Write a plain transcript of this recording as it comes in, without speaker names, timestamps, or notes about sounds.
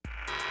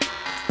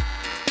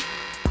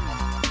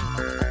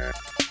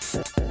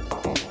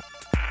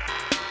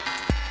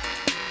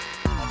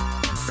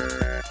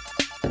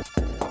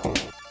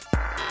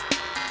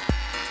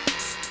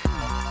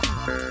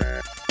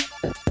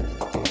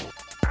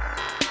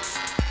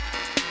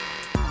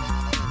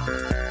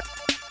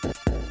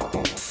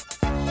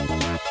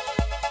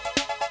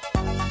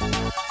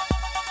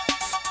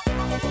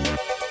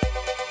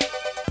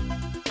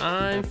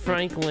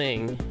Frank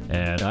Ling.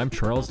 And I'm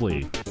Charles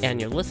Lee.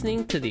 And you're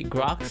listening to the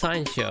Grok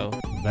Science Show.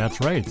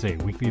 That's right, it's a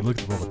weekly look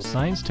at the world of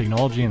science,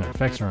 technology, and their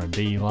effects on our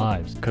daily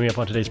lives. Coming up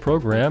on today's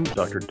program,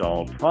 Dr.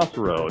 Donald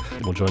Prothero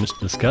will join us to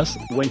discuss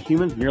when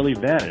humans nearly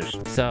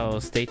vanished. So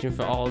stay tuned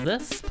for all of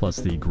this. Plus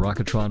the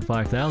Grokatron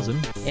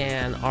 5000.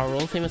 And our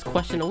world-famous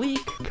question a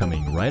week.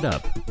 Coming right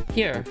up.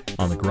 Here.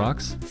 On the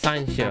Groks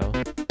Science Show.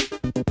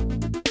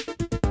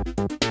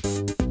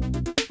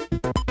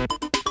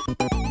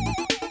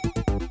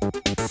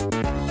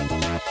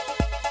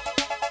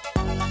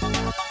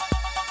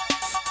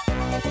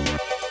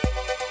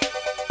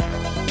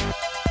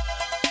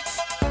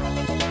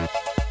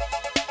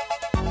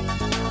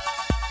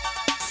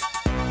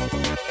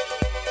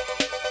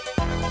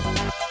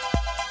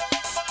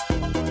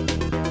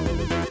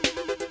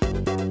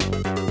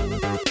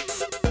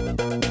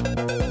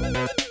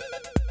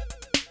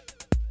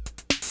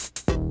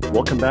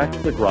 Welcome back to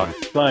the Grok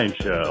Science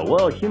Show.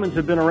 Well, humans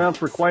have been around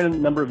for quite a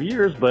number of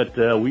years, but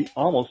we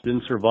almost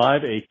didn't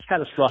survive a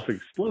catastrophic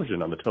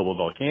explosion on the Toba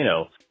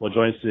volcano. Well,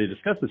 joining us today to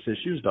discuss this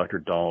issue is Dr.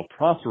 Donald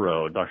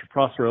Prothero. Dr.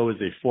 Prothero is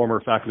a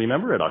former faculty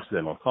member at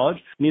Occidental College,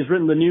 and he's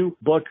written the new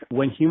book,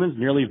 When Humans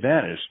Nearly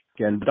Vanished.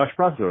 And Dr.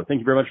 Prothero, thank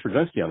you very much for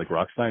joining me on the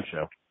Grok Science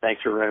Show.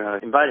 Thanks for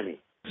inviting me.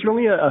 It's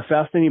really a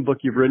fascinating book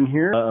you've written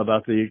here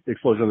about the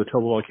explosion of the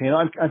Toba volcano.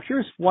 I'm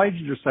curious, why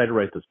did you decide to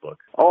write this book?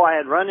 Oh, I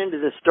had run into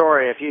this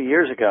story a few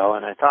years ago,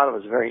 and I thought it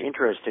was a very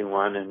interesting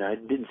one, and I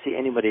didn't see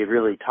anybody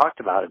really talked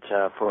about it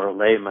for a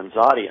layman's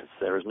audience.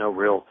 There was no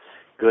real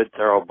good,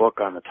 thorough book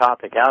on the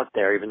topic out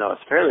there, even though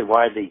it's fairly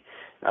widely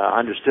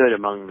understood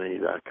among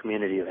the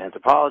community of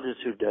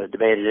anthropologists who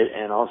debated it,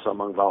 and also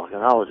among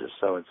volcanologists.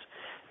 So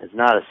it's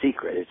not a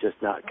secret. It's just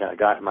not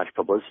gotten much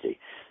publicity.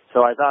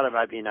 So I thought it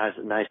might be a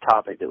nice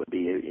topic that would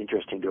be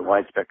interesting to a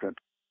wide spectrum.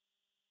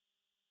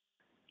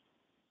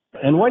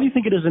 And why do you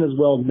think it isn't as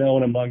well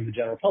known among the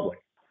general public?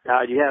 You're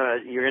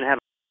going to have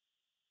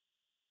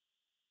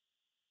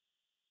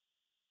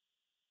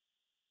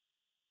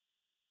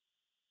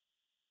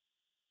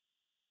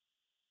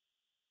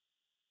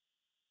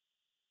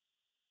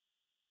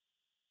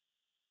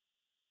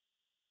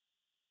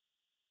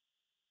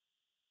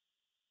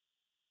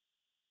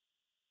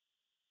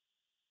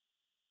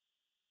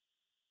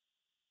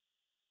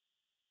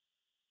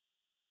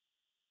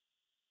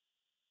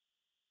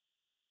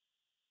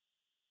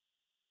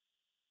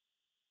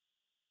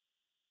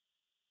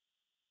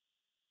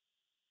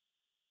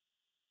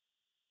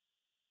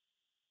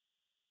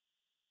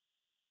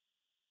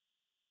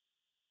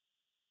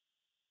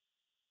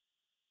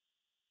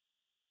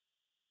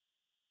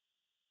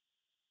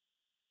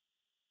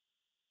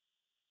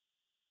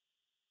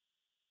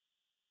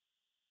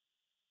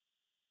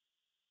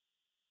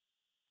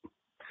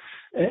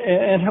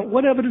And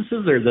what evidence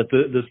is there that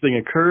this thing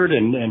occurred,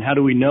 and how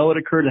do we know it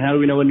occurred, and how do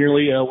we know it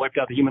nearly wiped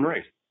out the human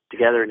race?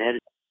 together and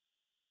edited.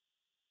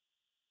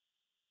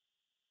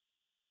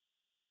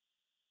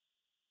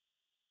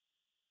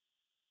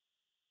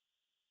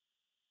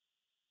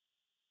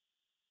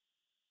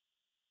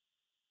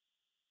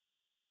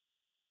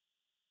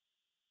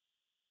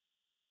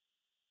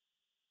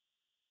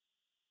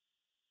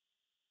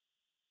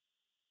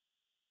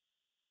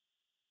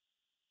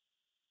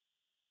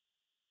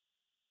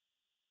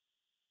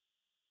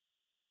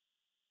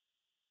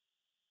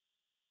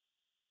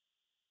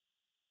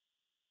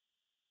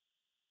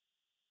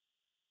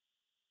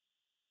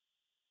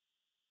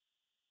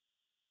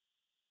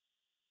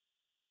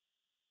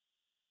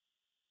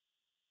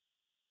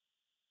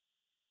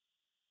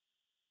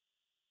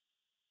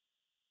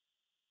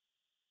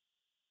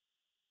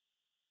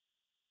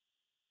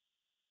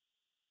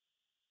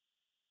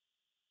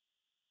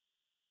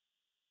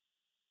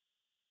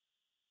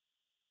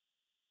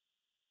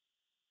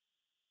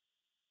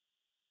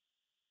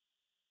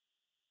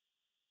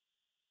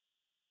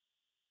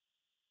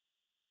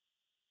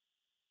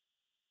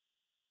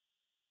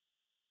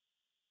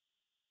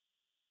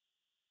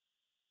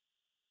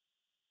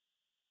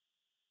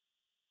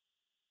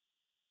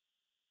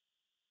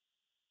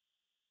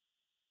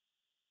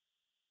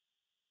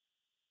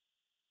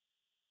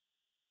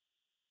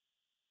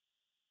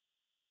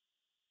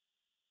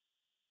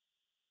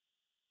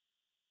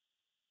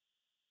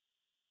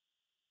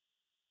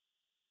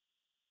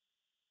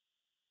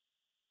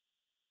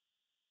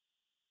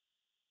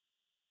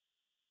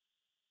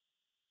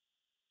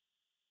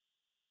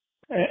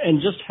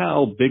 And just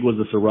how big was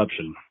this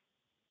eruption?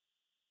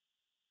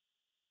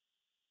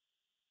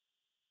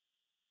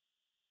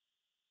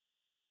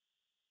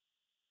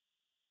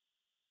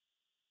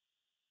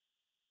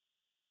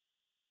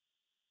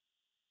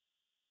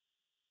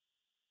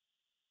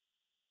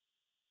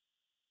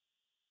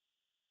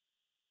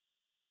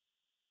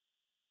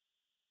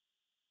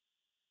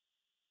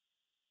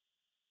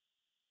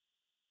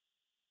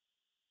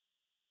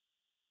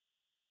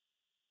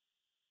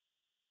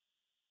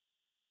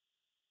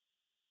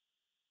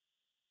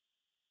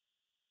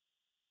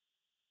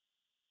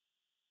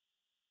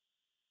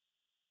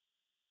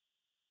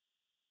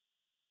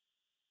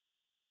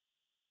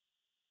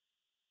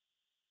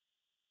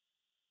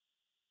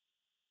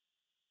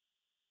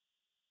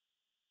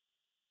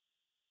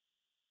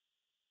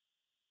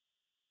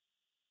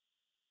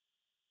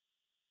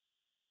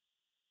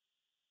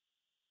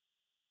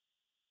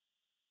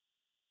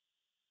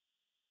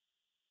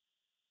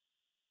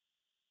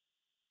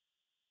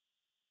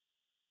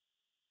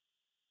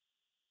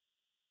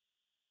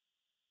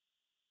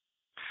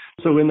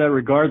 So in that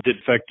regard, did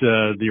it affect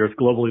the Earth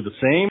globally the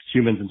same?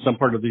 Humans in some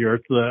part of the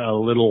Earth a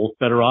little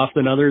better off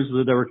than others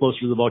that were closer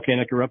to the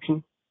volcanic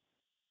eruption?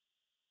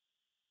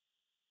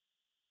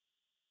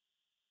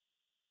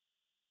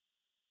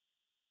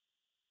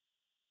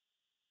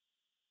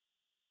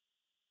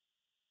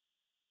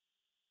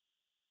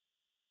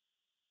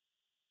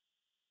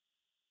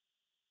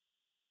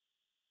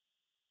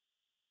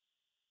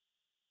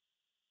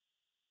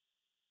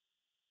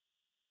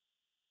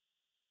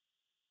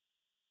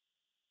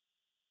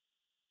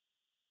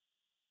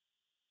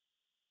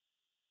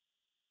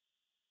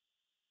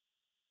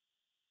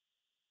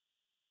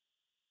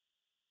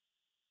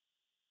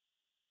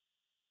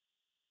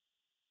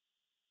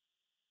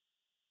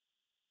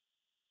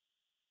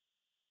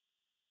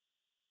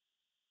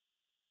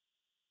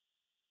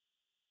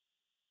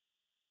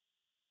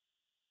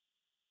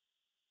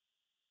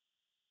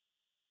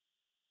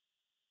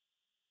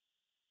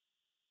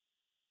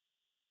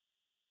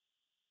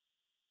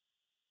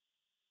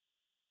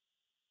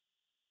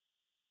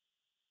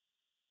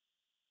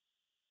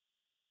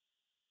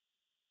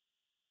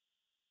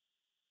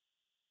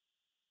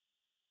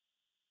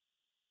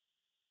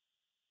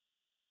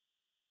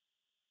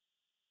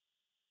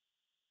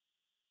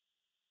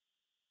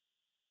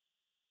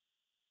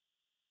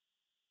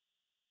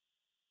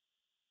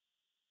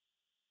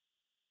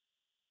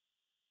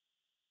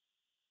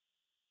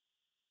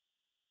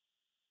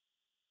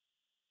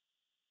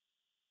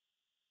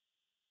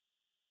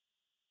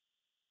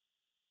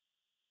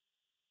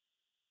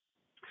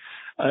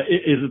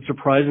 Is it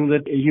surprising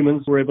that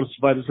humans were able to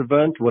survive this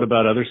event? What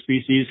about other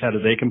species? How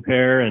do they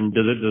compare? And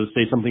does it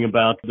say something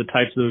about the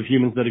types of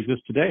humans that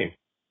exist today?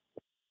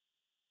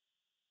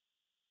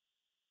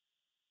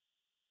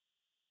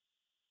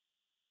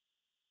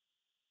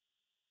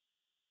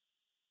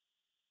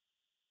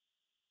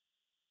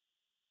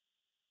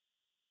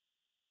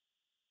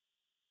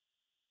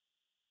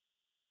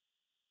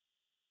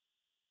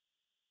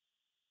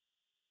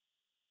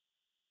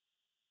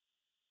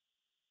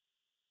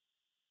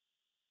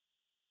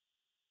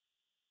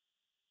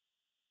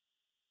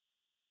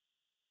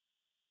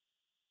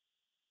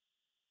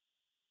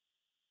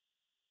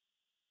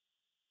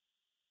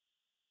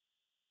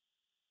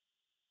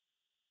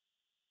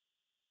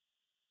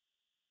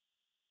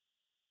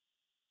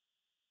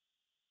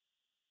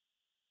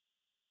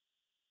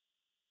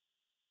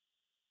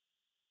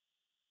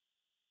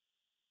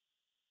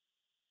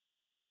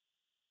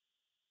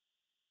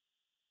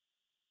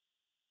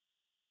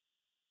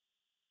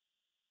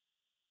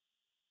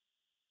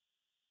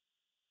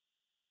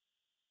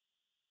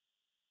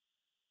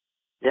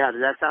 Yeah,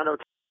 does that sound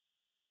okay?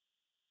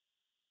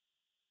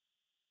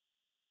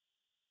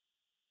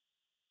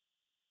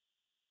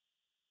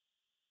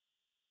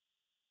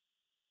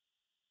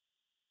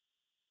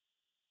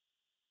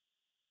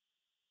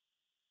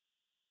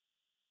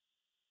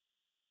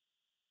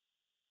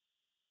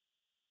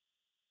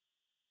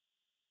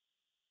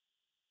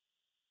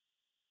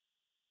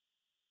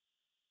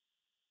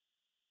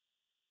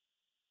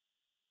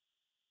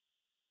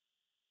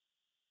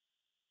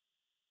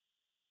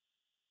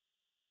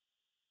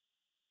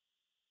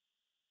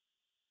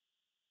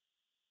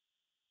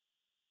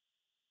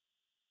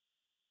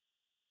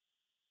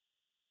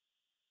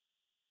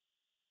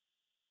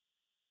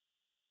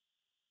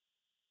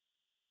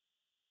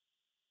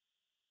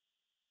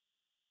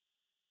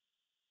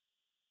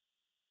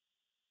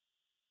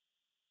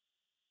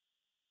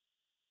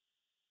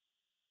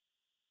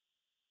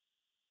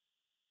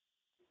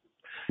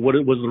 What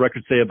does the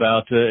record say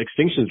about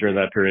extinctions during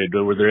that period?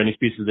 Were there any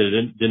species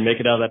that didn't make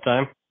it out at that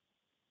time?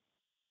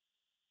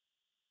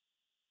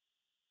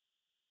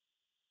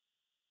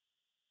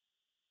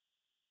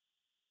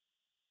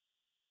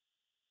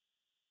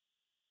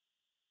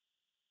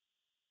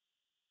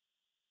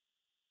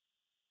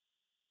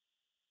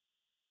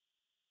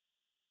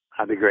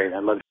 That'd be great.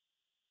 I'd love to.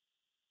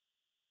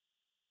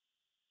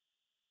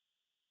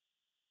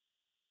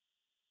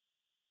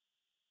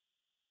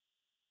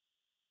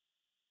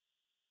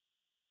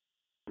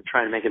 I'm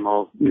trying to make it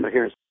more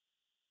coherent.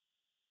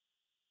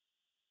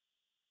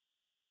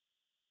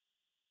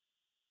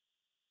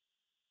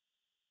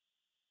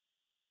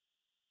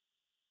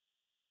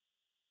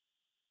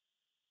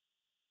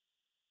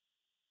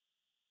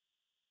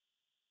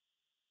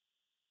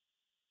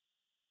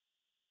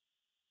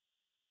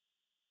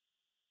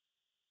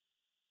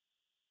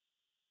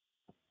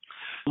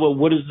 Well,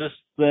 what does this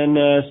then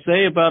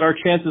say about our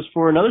chances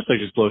for another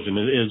such explosion?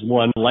 Is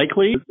one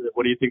likely?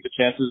 What do you think the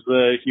chances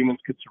humans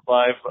could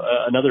survive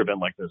another event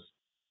like this?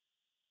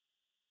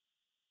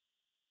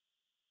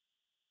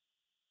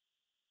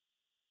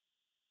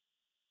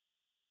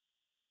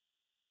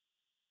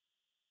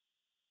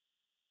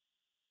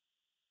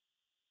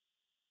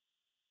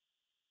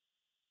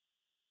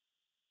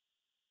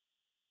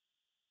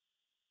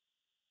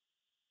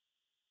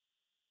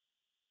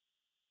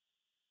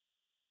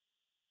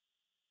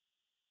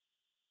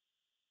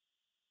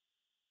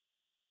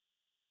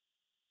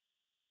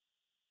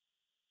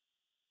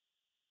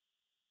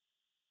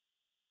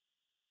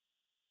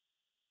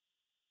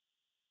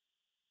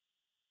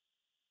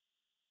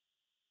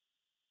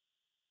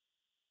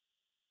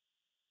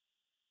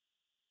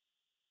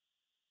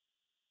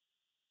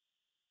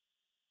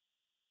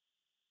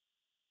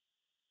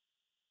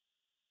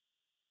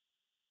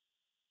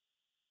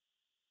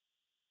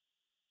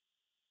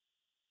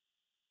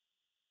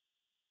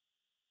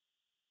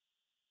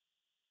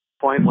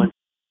 point when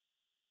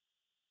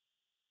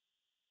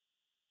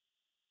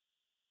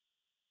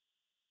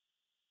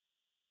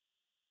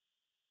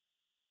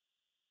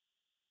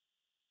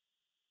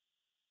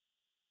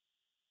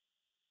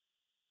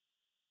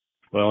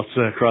Well,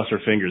 let's cross our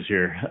fingers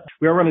here.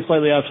 We are running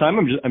slightly out of time.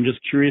 I'm just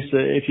curious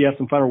if you have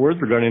some final words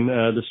regarding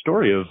the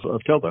story of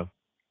Tobo.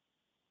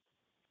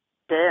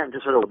 yeah, I'm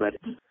just a little bit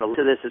to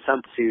this is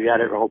something you got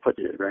to all put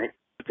it right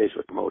faced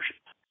with emotions.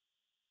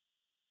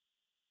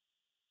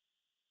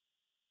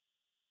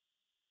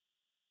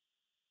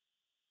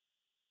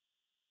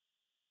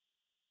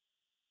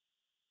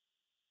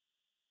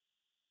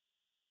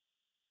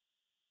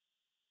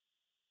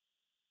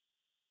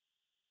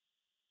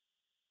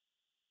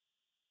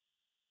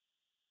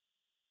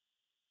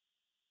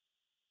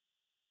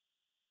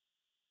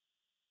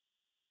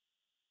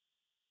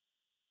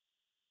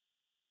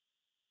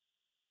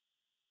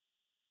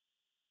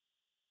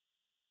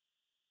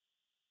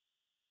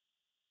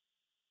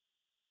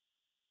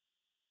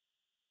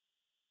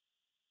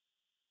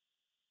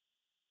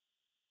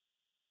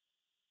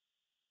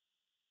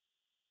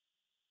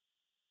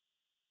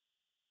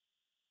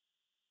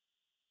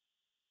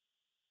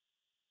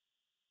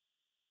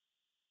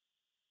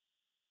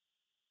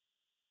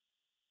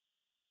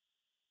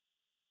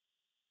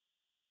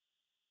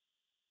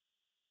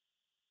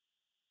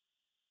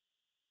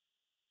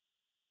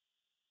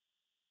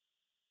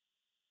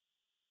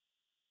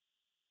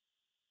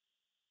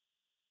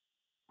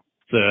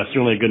 It's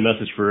certainly a good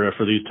message for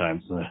these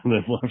times,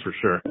 for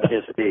sure.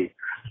 Yes, indeed.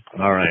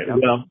 All right.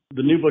 Well,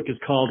 the new book is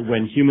called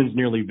When Humans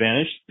Nearly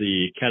Vanished,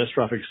 The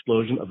Catastrophic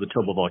Explosion of the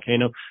Tobo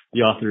Volcano.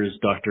 The author is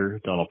Dr.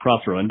 Donald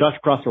Prothero. And Dr.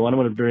 Prothero, I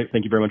want to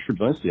thank you very much for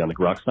joining us on the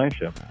Grok Science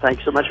Show.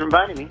 Thanks so much for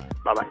inviting me.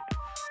 Bye-bye.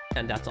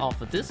 And that's all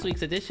for this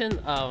week's edition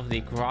of the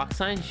Grok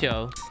Science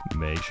Show.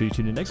 Make sure you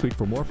tune in next week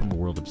for more from the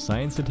world of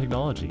science and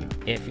technology.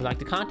 If you'd like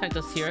to contact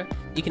us here,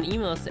 you can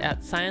email us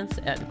at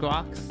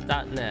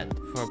science@groks.net.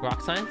 For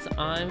Grok Science,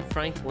 I'm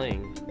Frank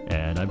Ling.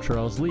 And I'm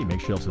Charles Lee.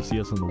 Make sure you also see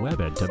us on the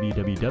web at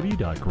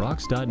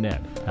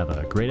www.groks.net. Have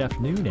a great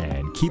afternoon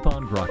and keep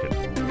on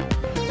grokking.